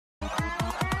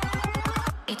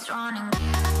it's running.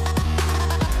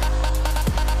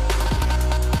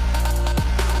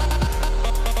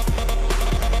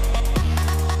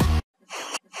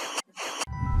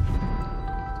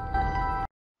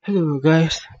 Hello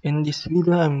guys, in this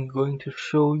video I'm going to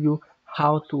show you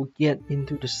how to get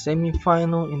into the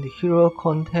semi-final in the hero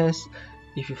contest.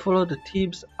 If you follow the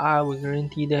tips, I will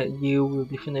guarantee that you will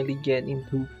definitely get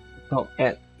into the top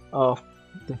 8 of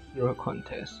the hero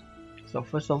contest. So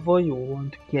first of all, you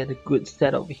want to get a good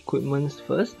set of equipments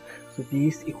first. So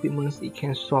these equipments, it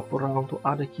can swap around to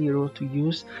other heroes to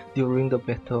use during the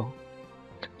battle.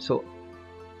 So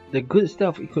the good set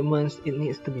of equipment, it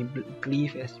needs to be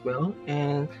glyph as well,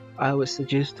 and I would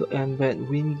suggest to embed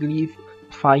wind glyph,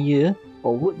 fire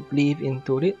or wood glyph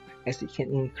into it, as it can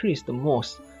increase the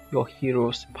most your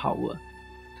hero's power.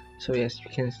 So as you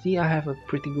can see, I have a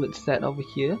pretty good set over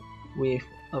here with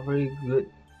a very good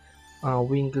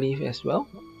wind glyph as well.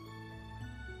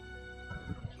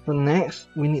 So next,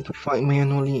 we need to fight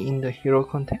manually in the hero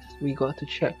contest. We got to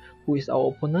check who is our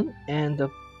opponent and the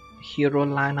hero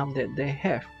lineup that they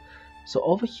have. So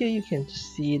over here you can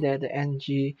see that the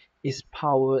NG is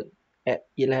powered at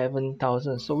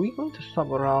 11,000. So we're going to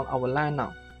swap around our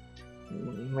lineup.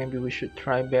 Maybe we should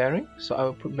try bearing. So I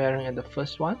will put bearing at the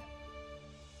first one.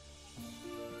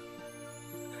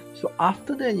 So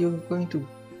after that, you're going to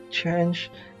change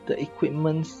the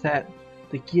equipment set,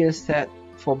 the gear set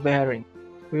for bearing.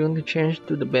 We're going to change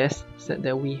to the best set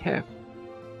that we have,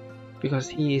 because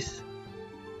he is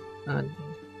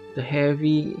the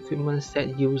heavy equipment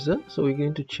set user. So we're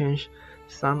going to change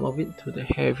some of it to the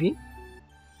heavy,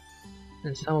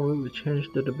 and some of it will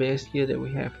change to the base gear that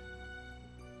we have.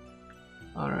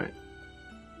 Alright,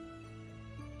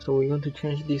 so we're going to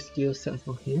change this gear set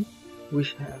for him,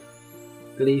 which have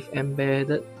glyph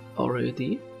embedded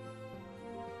already.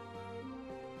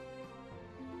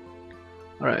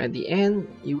 Alright, at the end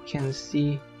you can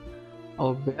see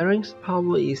our bearings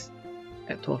power is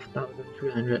at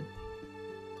 12,300.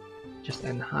 Just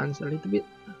enhance a little bit.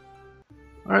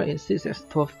 Alright, it sits at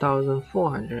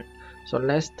 12,400. So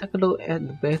let's take a look at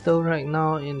the battle right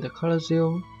now in the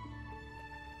Coliseum.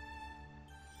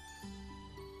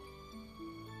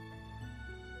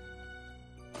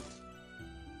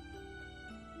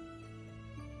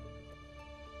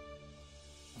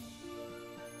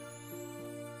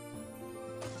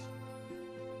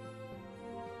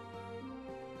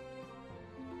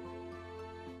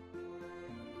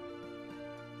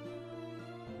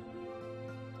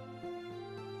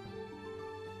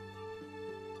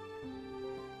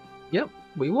 Yep,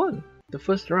 we won the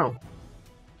first round.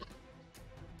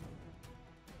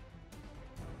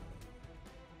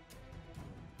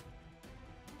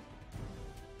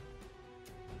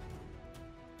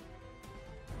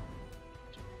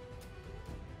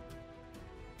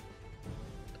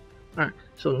 Alright,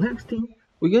 so next thing,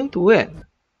 we're going to wait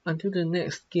until the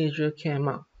next schedule came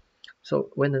out. So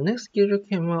when the next schedule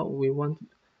came out, we want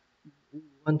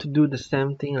to do the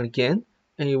same thing again,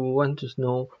 and we want to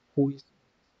know who is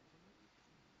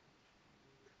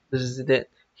that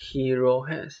hero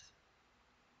has.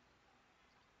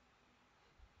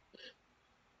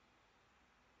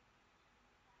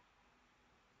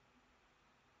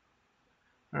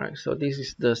 Alright, so this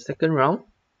is the second round.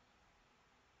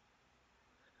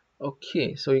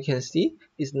 Okay, so you can see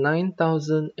it's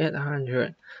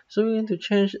 9,800. So we're going to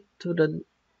change to the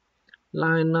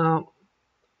lineup.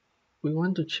 We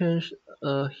want to change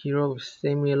a hero with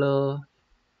similar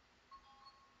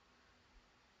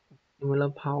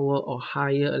power or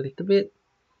higher a little bit.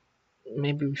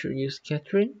 Maybe we should use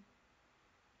Catherine.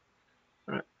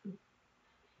 Alright.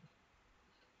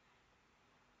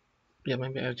 Yeah,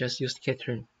 maybe I'll just use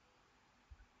Catherine.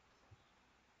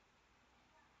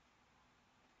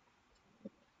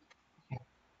 Okay.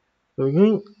 So we're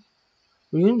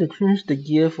going to change the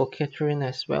gear for Catherine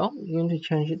as well. We're going to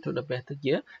change it to the better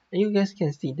gear, and you guys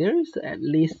can see there is at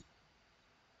least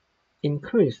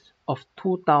increase of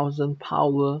 2,000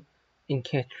 power in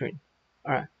Catherine.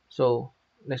 Alright, so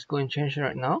let's go and change it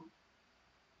right now.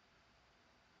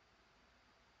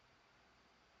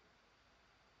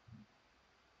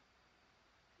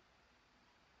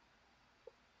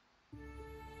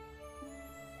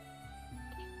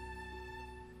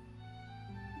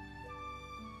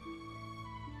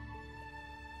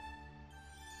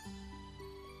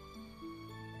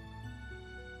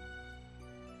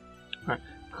 Alright,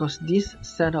 because this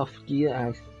set of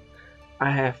gear I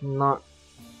have not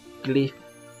put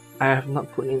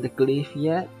in the glyph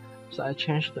yet, so I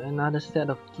changed to another set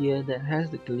of gear that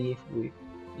has the glyph with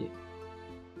it.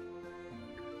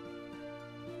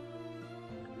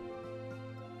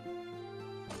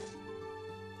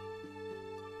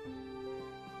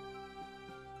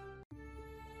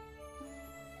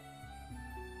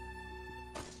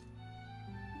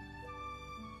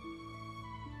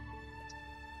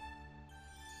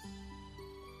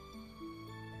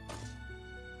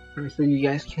 Alright, so you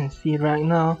guys can see right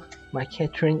now my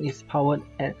Catherine is powered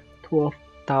at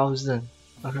 12,000.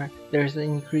 Alright, there's an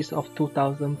increase of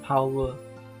 2,000 power.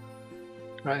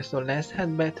 Alright, so let's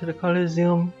head back to the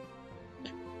Coliseum.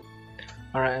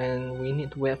 Alright, and we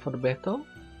need to wait for the battle.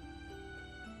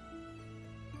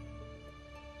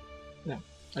 Yeah,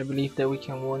 I believe that we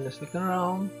can win the second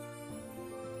round.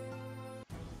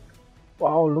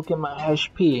 Wow, look at my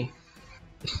HP.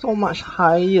 It's so much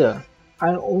higher.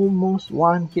 I almost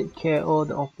one hit KO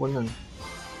the opponent.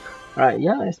 Alright,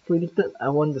 yeah, as predicted, I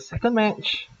won the second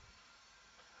match.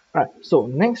 Alright, so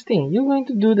next thing, you're going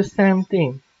to do the same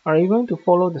thing. Are you going to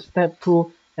follow the step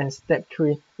 2 and step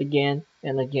 3 again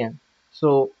and again?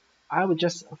 So I will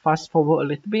just fast forward a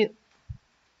little bit.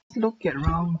 Let's look at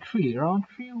round 3. Round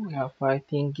 3 we are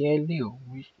fighting Galileo,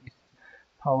 which is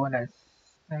powered at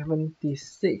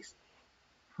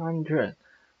 7600.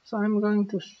 So I'm going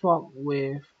to swap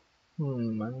with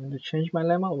I'm going to change my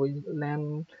lineup with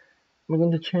I'm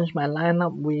going to change my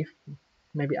lineup with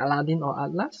maybe Aladdin or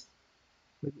Atlas.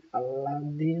 Maybe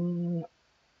Aladdin.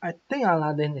 I think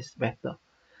Aladdin is better.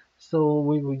 So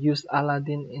we will use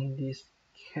Aladdin in this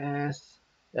case.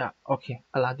 Yeah, okay,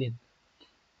 Aladdin.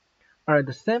 Alright,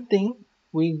 the same thing.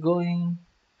 We're going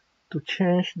to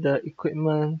change the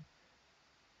equipment.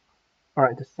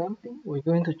 Alright, the same thing. We're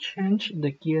going to change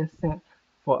the gear set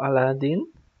for Aladdin.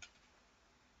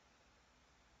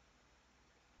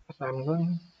 So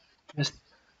just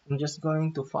I'm just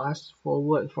going to fast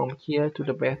forward from here to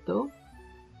the battle.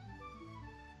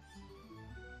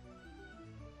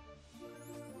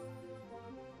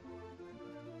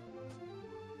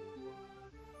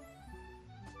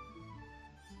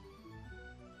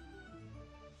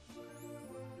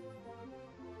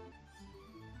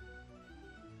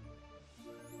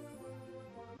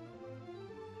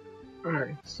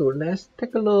 Alright, so let's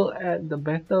take a look at the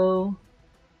battle.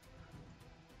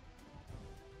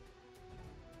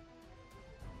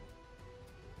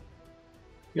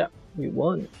 Yeah, we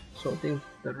won. So this is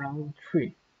the round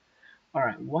 3.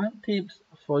 Alright, one tips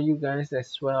for you guys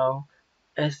as well.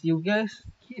 As you guys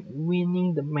keep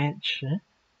winning the match,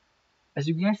 as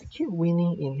you guys keep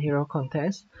winning in hero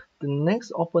contest, the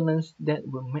next opponents that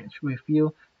will match with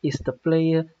you is the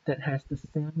player that has the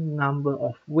same number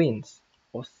of wins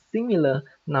or similar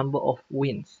number of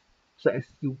wins. So as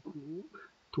you go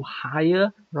to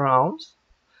higher rounds,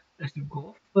 as you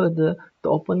go further, the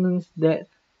opponents that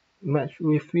match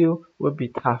with you will be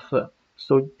tougher.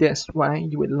 So that's why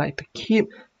you would like to keep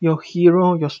your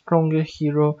hero, your stronger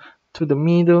hero, to the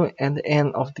middle and the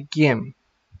end of the game.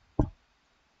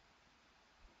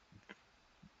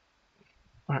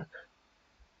 Alright,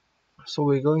 so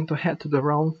we're going to head to the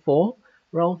round 4.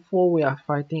 Round 4 we are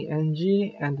fighting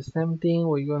NG, and the same thing,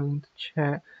 we're going to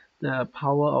check the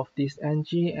power of this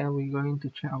NG, and we're going to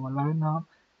check our lineup,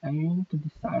 and you need to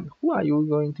decide who are you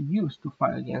going to use to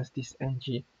fight against this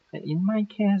NG. And in my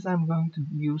case, I'm going to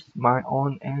use my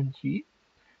own NG,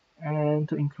 and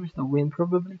to increase the win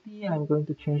probability, I'm going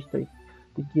to change the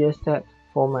gear set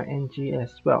for my NG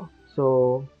as well.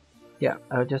 So yeah,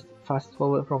 I'll just fast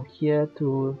forward from here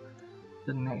to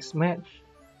the next match.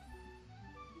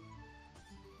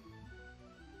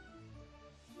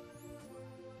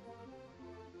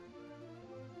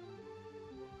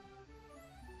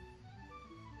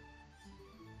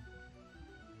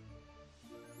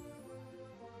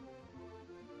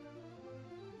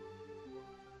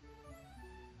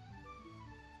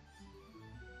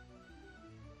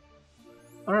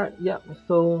 Alright, yeah,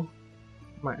 so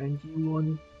my NG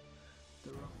won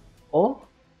the round 4.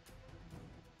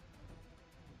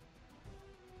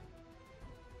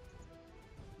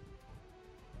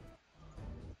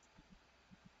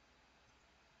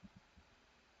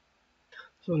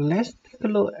 So let's take a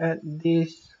look at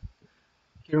this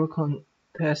hero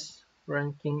contest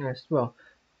ranking as well.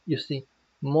 You see,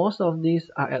 most of these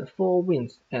are at 4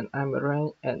 wins and I'm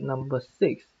ranked at number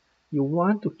 6. You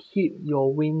want to keep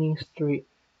your winning streak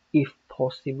if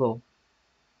possible.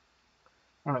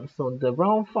 Alright, so the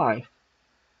round 5,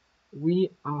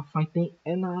 we are fighting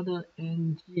another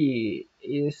NG.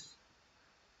 Is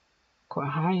quite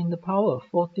high in the power,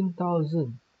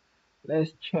 14,000.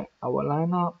 Let's check our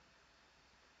lineup.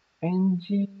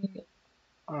 NG,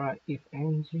 alright, if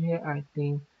NG, I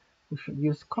think we should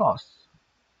use kloss.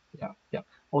 Yeah.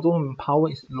 Although my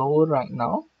power is lower right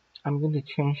now, I'm going to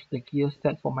change the gear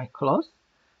set for my kloss.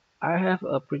 I have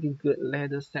a pretty good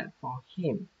leather set for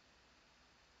him.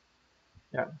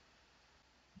 Yeah.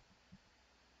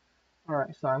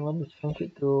 Alright, so I'm going to change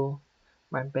it to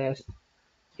my best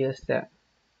gear set.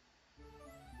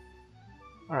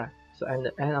 Alright, so at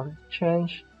the end of the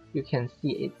change, you can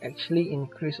see it actually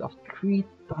increased of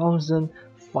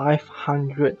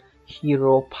 3500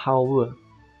 hero power.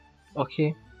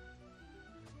 Okay,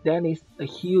 that is a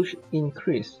huge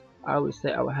increase. I would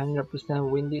say I will 100%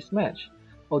 win this match.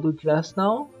 Although just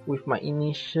now, with my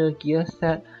initial gear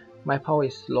set, my power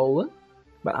is lower,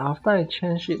 but after I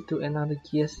change it to another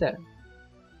gear set,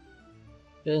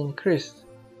 it increased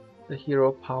the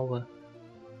hero power.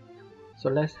 So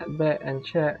let's head back and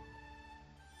check.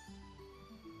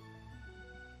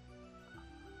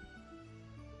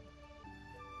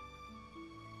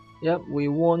 Yep, we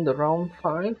won the round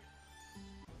 5.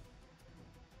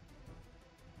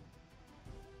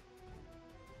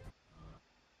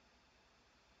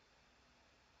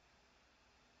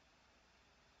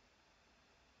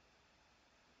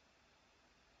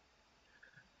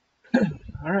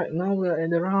 Alright, now we are at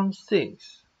the round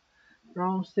 6.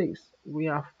 Round 6, we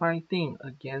are fighting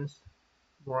against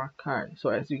Boracay. So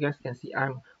as you guys can see,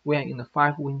 we are in a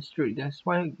 5-win streak. That's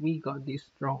why we got this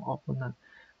strong opponent.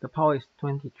 The power is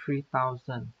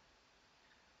 23,000.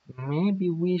 Maybe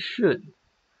we should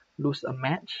lose a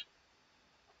match.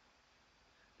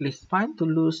 It's fine to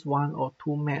lose 1 or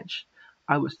 2 match.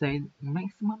 I would say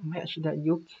maximum match that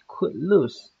you could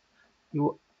lose,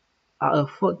 you are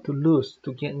afford to lose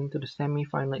to get into the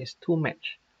semi-final is 2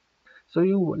 match. So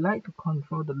you would like to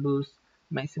control the lose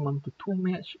maximum to 2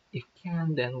 match. If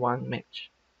can, then 1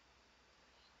 match.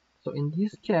 So in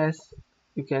this case,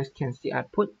 you guys can see I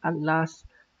put Atlas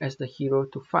as the hero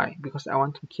to fight because I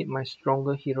want to keep my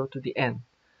stronger hero to the end.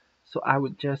 So I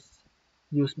would just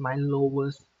use my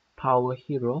lowest power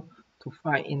hero to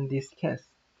fight in this case.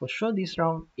 For sure this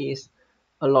round is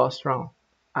a lost round.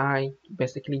 I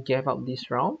basically gave up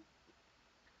this round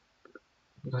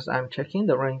because I'm checking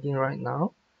the ranking right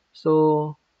now.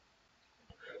 So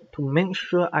to make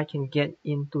sure I can get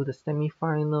into the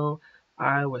semi-final,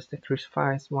 I will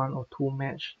sacrifice 1 or 2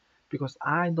 match because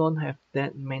I don't have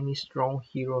that many strong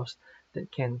heroes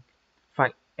that can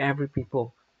fight every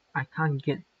people. I can't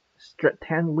get straight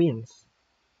 10 wins.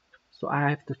 So I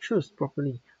have to choose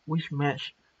properly which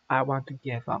match I want to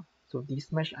give up. So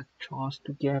this match I chose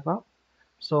to give up.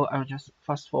 So I'll just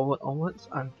fast forward onwards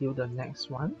until the next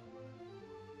one.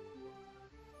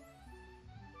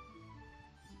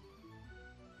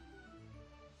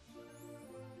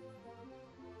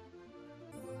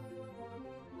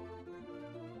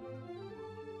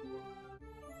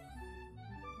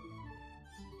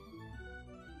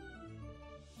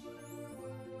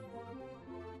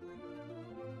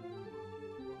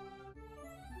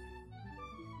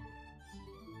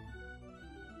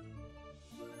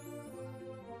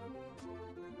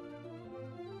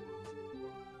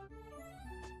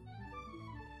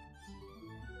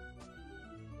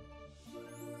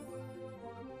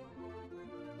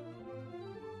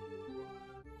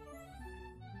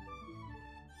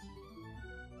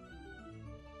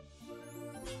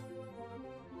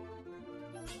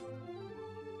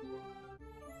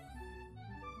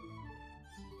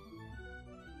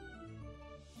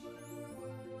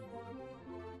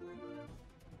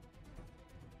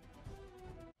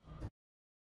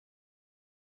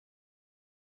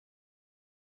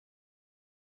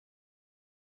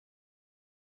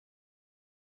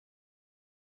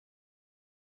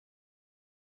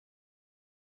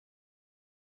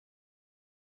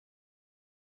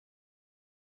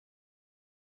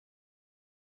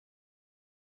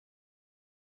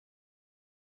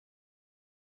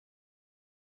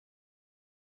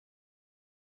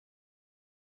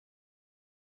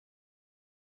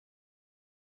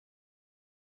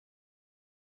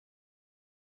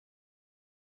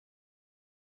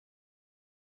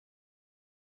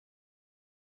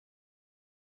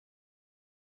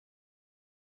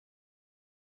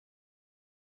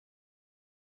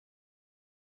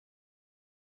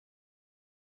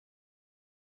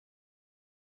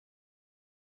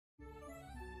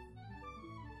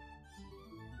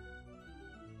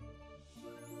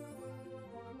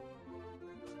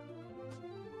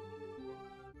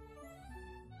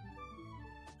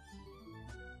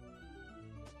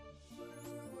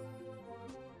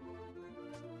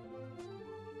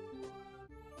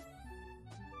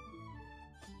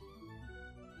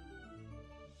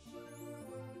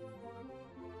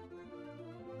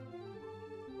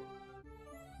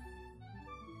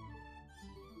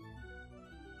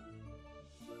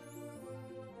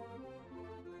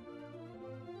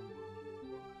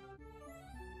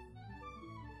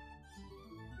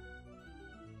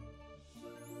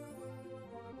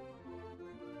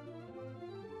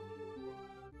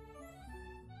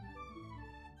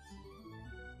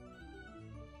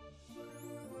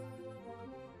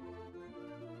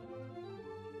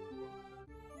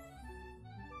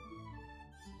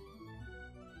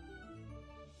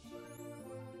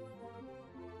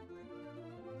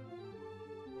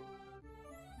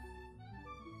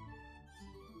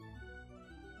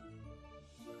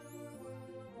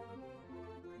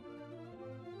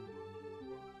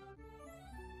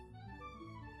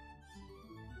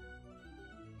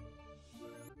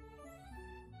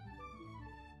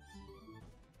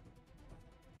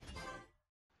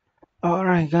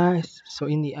 Alright guys, so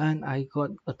in the end I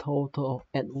got a total of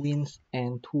 8 wins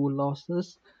and 2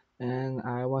 losses, and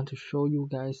I want to show you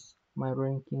guys my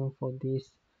ranking for this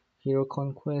hero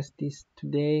conquest this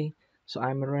today. So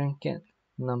I'm ranked at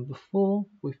number 4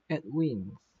 with 8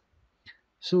 wins.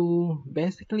 So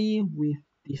basically with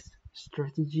this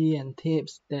strategy and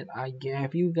tips that I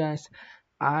gave you guys,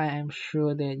 I am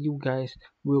sure that you guys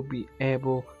will be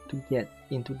able to get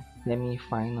into the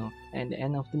semi-final. At the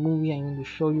end of the movie, I'm going to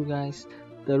show you guys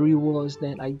the rewards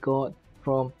that I got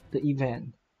from the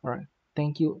event. Alright,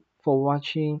 thank you for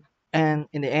watching, and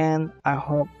in the end, I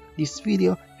hope this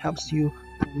video helps you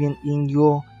to win in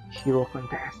your hero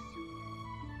contest.